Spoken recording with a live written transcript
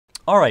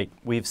All right,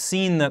 we've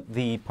seen that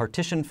the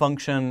partition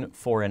function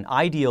for an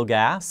ideal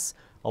gas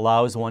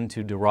allows one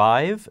to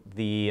derive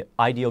the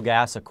ideal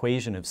gas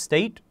equation of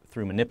state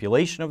through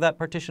manipulation of that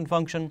partition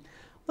function.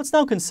 Let's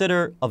now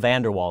consider a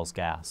van der Waals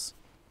gas.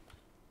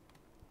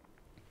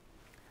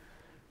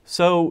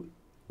 So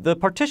the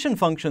partition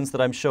functions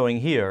that I'm showing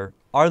here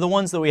are the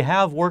ones that we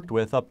have worked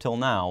with up till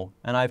now,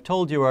 and I've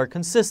told you are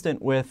consistent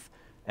with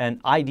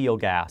an ideal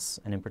gas,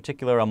 and in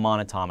particular a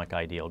monatomic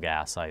ideal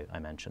gas I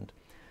mentioned.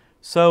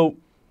 So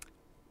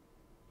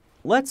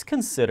let's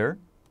consider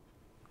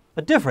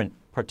a different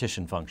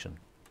partition function.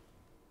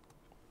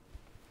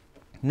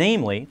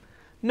 Namely,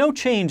 no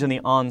change in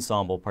the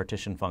ensemble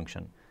partition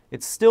function.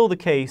 It's still the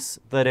case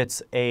that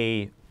it's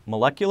a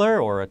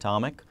molecular or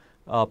atomic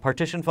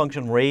partition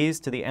function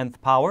raised to the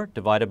nth power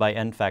divided by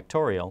n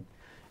factorial.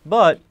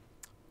 But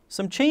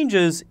some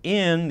changes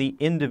in the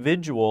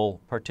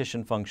individual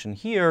partition function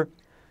here.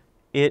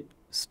 It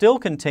still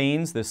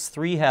contains this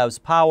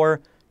 3/2 power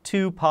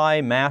 2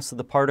 pi mass of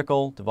the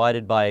particle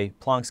divided by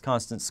Planck's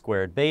constant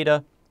squared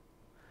beta,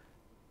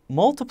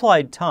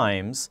 multiplied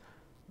times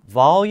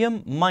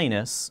volume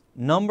minus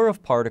number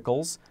of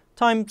particles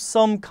times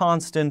some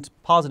constant,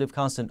 positive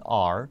constant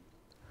r,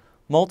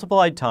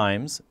 multiplied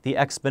times the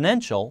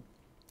exponential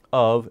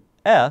of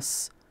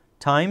s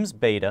times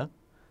beta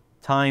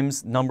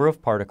times number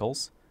of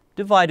particles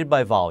divided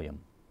by volume.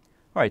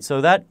 All right, so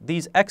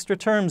these extra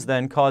terms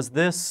then cause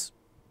this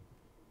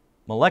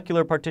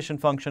molecular partition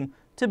function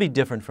to be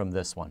different from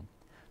this one.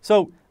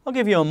 So I'll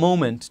give you a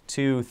moment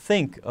to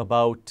think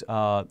about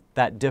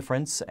that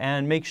difference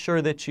and make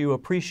sure that you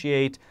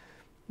appreciate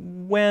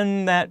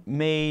when that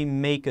may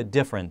make a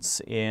difference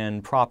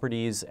in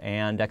properties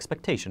and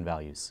expectation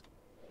values.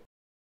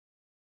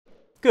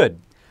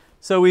 Good.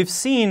 So we've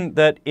seen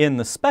that in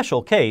the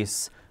special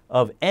case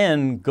of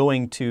n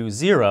going to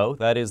 0,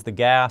 that is the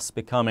gas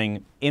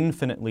becoming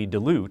infinitely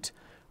dilute,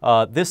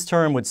 this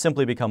term would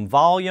simply become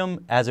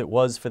volume as it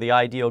was for the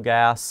ideal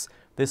gas.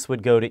 This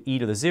would go to e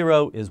to the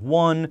 0 is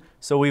 1,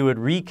 so we would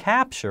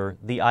recapture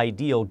the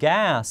ideal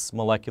gas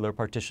molecular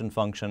partition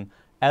function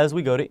as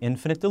we go to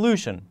infinite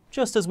dilution,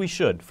 just as we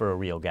should for a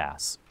real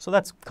gas. So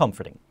that's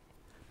comforting.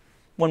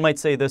 One might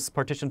say this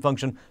partition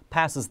function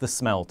passes the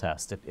smell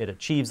test. It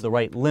achieves the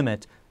right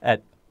limit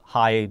at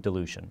high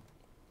dilution.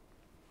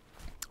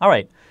 All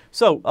right,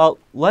 so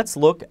let's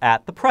look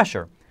at the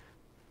pressure.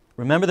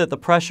 Remember that the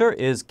pressure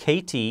is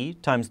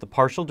kT times the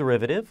partial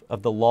derivative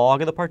of the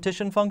log of the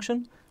partition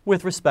function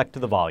with respect to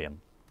the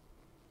volume.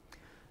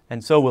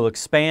 And so we'll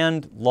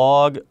expand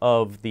log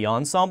of the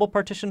ensemble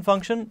partition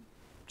function,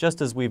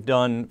 just as we've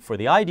done for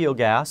the ideal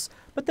gas,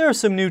 but there are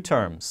some new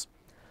terms.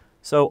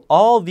 So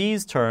all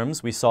these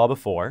terms we saw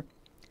before.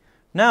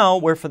 Now,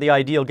 where for the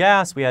ideal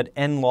gas we had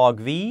n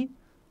log V,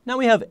 now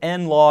we have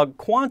n log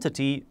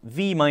quantity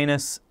V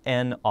minus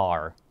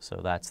nr. So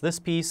that's this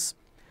piece.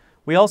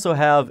 We also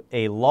have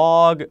a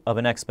log of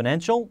an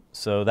exponential,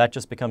 so that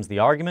just becomes the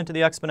argument of the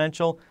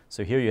exponential.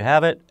 So here you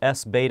have it,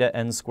 s beta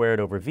n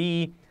squared over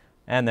v,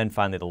 and then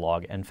finally the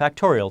log n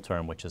factorial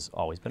term, which has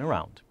always been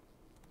around.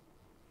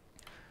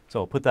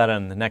 So we'll put that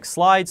on the next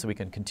slide so we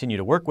can continue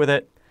to work with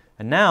it.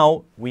 And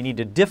now we need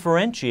to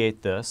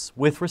differentiate this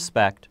with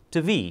respect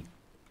to v.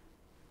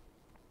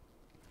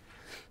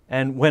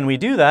 And when we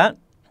do that,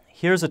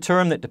 here's a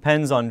term that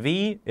depends on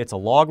v. It's a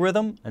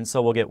logarithm, and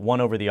so we'll get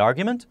 1 over the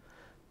argument.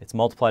 It's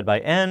multiplied by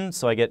n,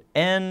 so I get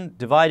n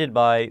divided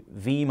by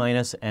v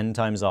minus n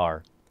times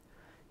r.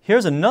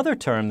 Here's another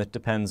term that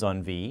depends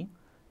on v.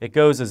 It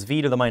goes as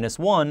v to the minus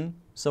 1,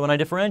 so when I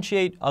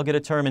differentiate, I'll get a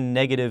term in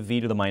negative v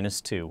to the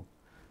minus 2.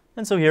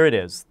 And so here it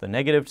is, the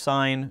negative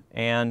sign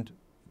and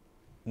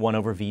 1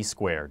 over v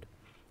squared.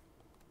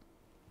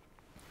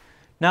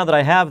 Now that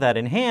I have that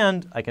in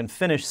hand, I can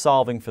finish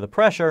solving for the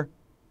pressure.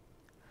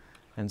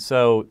 And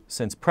so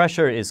since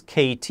pressure is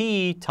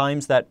kT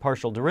times that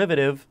partial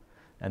derivative,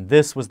 and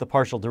this was the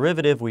partial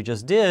derivative we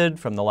just did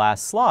from the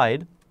last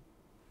slide,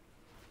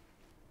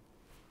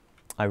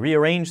 I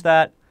rearrange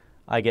that.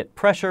 I get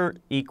pressure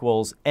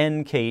equals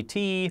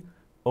nkt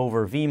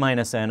over v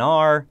minus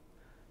nr.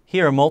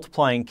 Here,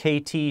 multiplying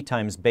kT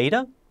times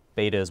beta.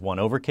 Beta is 1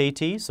 over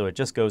kT, so it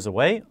just goes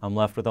away. I'm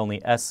left with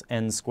only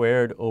Sn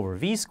squared over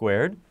v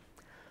squared.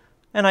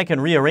 And I can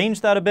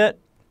rearrange that a bit.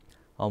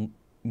 I'll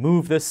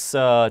move this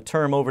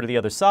term over to the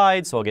other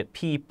side, so I'll get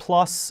p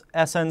plus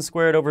Sn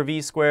squared over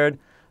v squared.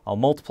 I'll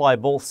multiply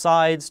both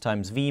sides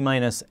times v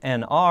minus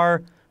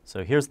nr.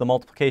 So here's the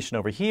multiplication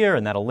over here,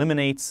 and that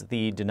eliminates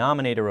the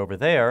denominator over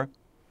there.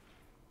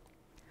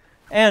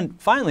 And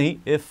finally,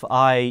 if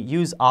I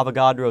use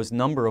Avogadro's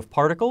number of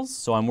particles,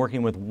 so I'm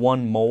working with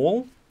 1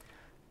 mole,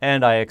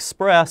 and I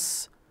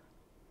express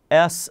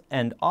S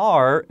and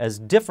R as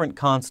different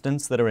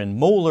constants that are in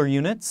molar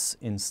units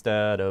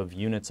instead of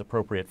units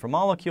appropriate for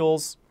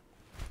molecules,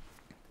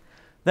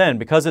 then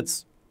because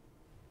it's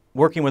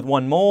working with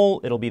 1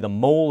 mole, it'll be the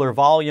molar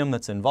volume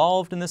that's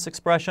involved in this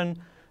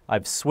expression.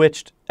 I've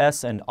switched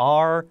S and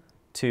R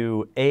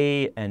to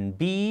A and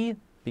B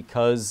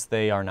because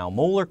they are now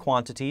molar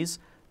quantities,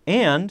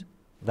 and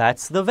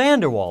that's the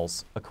van der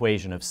Waals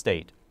equation of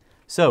state.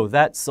 So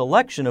that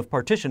selection of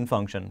partition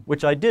function,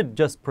 which I did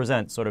just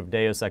present sort of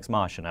deus ex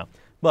machina,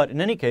 but in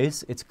any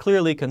case, it's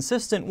clearly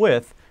consistent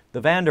with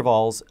the van der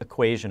Waals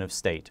equation of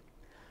state.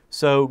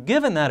 So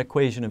given that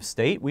equation of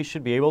state, we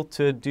should be able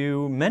to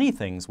do many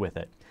things with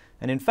it.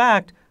 And in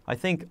fact, I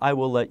think I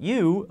will let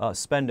you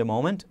spend a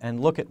moment and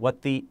look at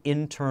what the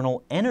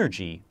internal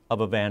energy of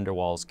a van der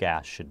Waals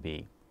gas should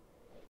be.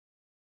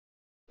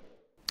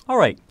 All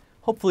right.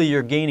 Hopefully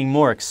you're gaining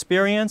more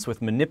experience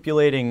with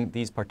manipulating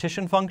these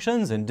partition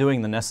functions and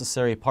doing the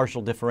necessary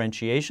partial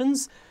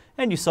differentiations,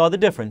 and you saw the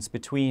difference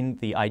between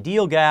the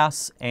ideal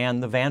gas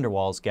and the van der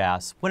Waals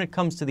gas when it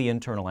comes to the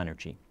internal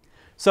energy.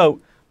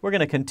 So we're going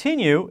to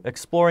continue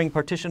exploring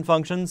partition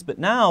functions, but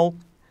now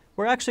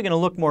we're actually going to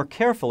look more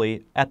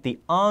carefully at the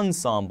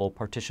ensemble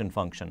partition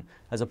function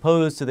as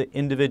opposed to the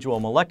individual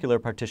molecular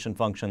partition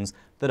functions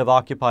that have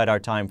occupied our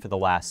time for the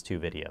last two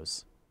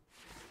videos.